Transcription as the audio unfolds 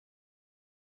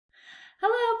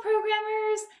Hello,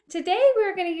 programmers! Today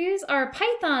we're going to use our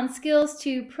Python skills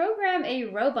to program a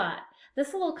robot.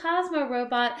 This little Cozmo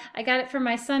robot, I got it for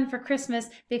my son for Christmas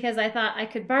because I thought I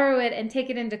could borrow it and take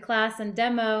it into class and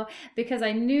demo because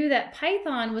I knew that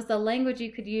Python was the language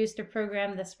you could use to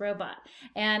program this robot.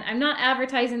 And I'm not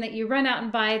advertising that you run out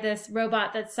and buy this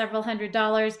robot that's several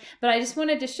 $100s, but I just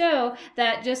wanted to show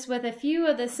that just with a few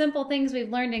of the simple things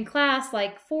we've learned in class,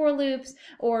 like for loops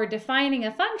or defining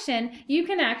a function, you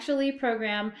can actually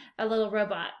program a little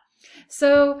robot.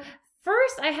 So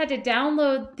first, I had to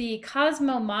download the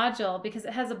Cozmo module because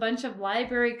it has a bunch of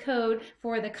library code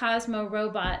for the Cozmo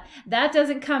robot. That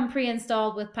doesn't come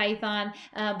pre-installed with Python,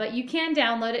 but you can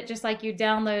download it just like you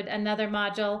download another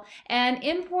module, and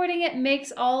importing it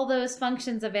makes all those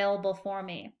functions available for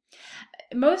me.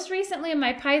 Most recently in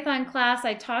my Python class,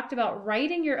 I talked about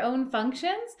writing your own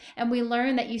functions, and we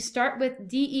learned that you start with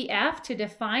DEF to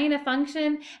define a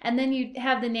function, and then you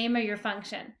have the name of your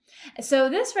function. So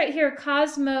this right here,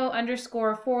 Cozmo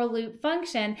underscore for loop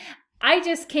function, I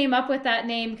just came up with that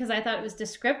name because I thought it was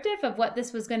descriptive of what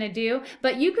this was going to do,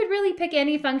 but you could really pick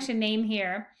any function name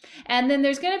here. And then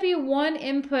there's going to be one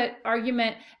input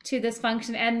argument to this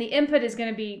function, and the input is going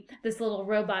to be this little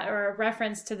robot or a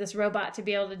reference to this robot to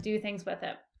be able to do things with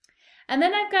it. And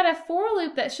then I've got a for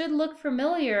loop that should look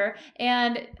familiar,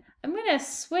 and I'm going to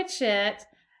switch it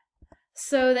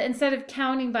so that instead of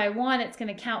counting by 1, it's going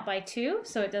to count by 2,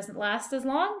 so it doesn't last as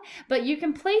long. But you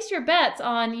can place your bets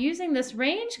on using this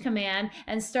range command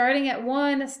and starting at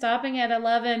 1, stopping at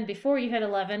 11 before you hit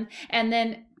 11, and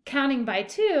then counting by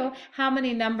 2 how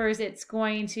many numbers it's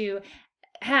going to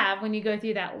have when you go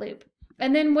through that loop.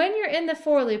 And then when you're in the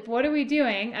for loop, what are we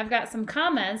doing? I've got some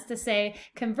comments to say,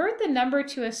 convert the number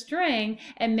to a string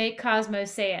and make Cozmo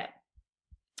say it.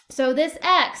 So this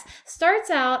x starts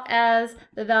out as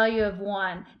the value of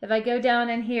 1. If I go down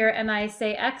in here and I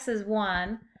say x is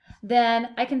 1, then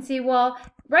I can see, well,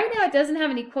 right now it doesn't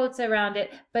have any quotes around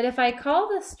it, but if I call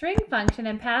the string function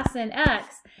and pass in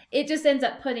x, it just ends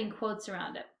up putting quotes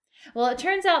around it. Well, it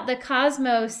turns out the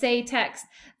Cozmo say text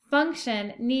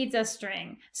function needs a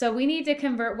string. So we need to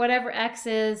convert whatever x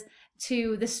is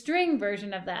to the string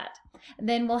version of that. And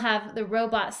then we'll have the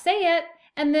robot say it.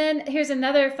 And then here's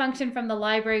another function from the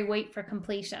library, wait for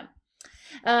completion.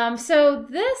 So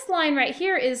this line right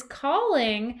here is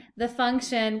calling the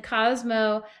function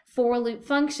Cozmo for loop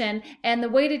function, and the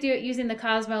way to do it using the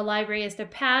Cozmo library is to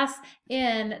pass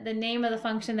in the name of the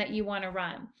function that you want to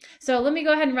run. So let me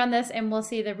go ahead and run this and we'll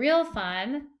see the real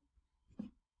fun.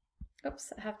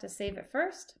 Oops, I have to save it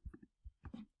first.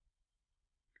 1, 3,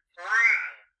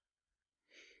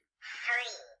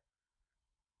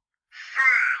 5,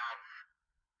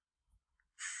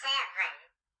 7,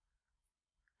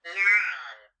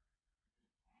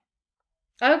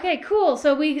 9. Okay, cool.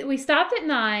 So we stopped at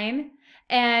 9,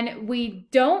 and we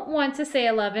don't want to say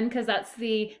 11 because that's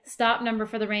the stop number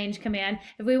for the range command.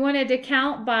 If we wanted to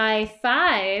count by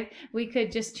 5, we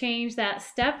could just change that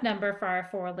step number for our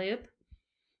for loop.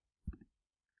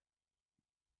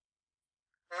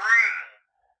 1,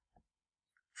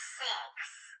 6.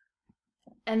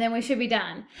 And then we should be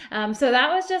done. So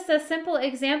that was just a simple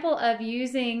example of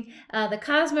using the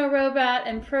Cozmo robot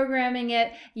and programming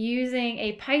it using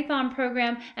a Python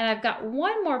program. And I've got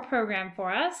one more program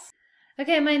for us.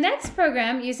 Okay, my next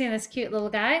program using this cute little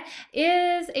guy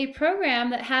is a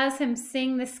program that has him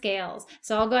sing the scales.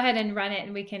 So I'll go ahead and run it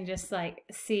and we can just like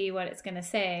see what it's going to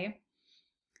say.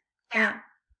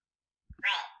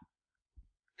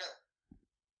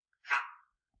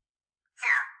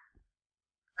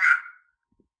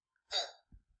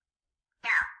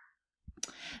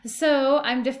 So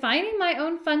I'm defining my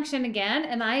own function again,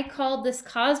 and I called this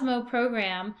Cozmo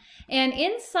program, and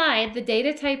inside the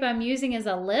data type I'm using is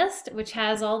a list, which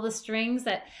has all the strings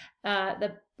that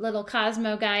the little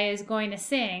Cozmo guy is going to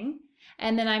sing.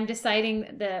 And then I'm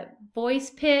deciding the voice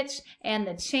pitch and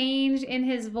the change in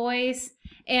his voice.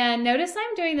 And notice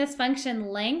I'm doing this function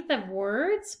length of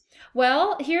words.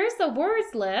 Well, here's the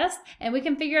words list, and we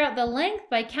can figure out the length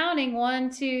by counting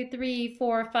 1, 2, 3,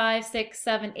 4, 5, 6,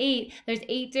 7, 8. There's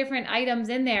 8 different items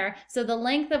in there. So the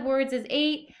length of words is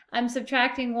 8. I'm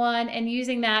subtracting 1 and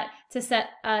using that to set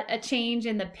a change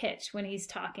in the pitch when he's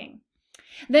talking.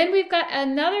 Then we've got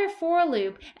another for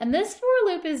loop, and this for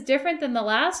loop is different than the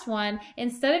last one.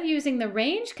 Instead of using the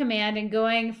range command and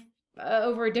going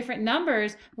over different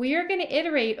numbers, we are going to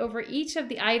iterate over each of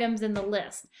the items in the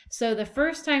list. So the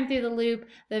first time through the loop,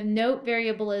 the note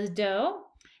variable is do,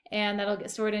 and that'll get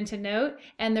stored into note,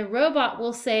 and the robot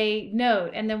will say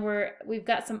note, and then we've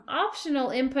got some optional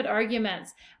input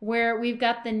arguments where we've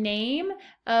got the name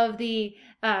of the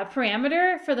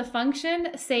parameter for the function,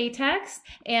 say text,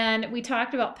 and we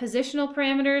talked about positional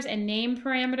parameters and name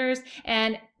parameters,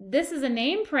 and this is a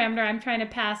name parameter. I'm trying to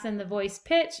pass in the voice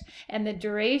pitch and the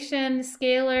duration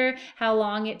scalar, how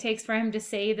long it takes for him to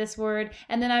say this word,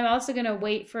 and then I'm also going to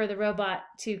wait for the robot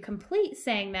to complete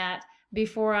saying that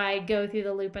before I go through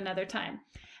the loop another time.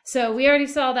 So we already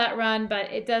saw that run, but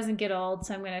it doesn't get old,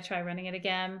 so I'm going to try running it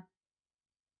again.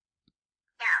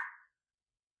 No.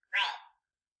 Wait.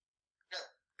 Me.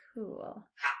 Cool.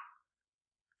 Ha.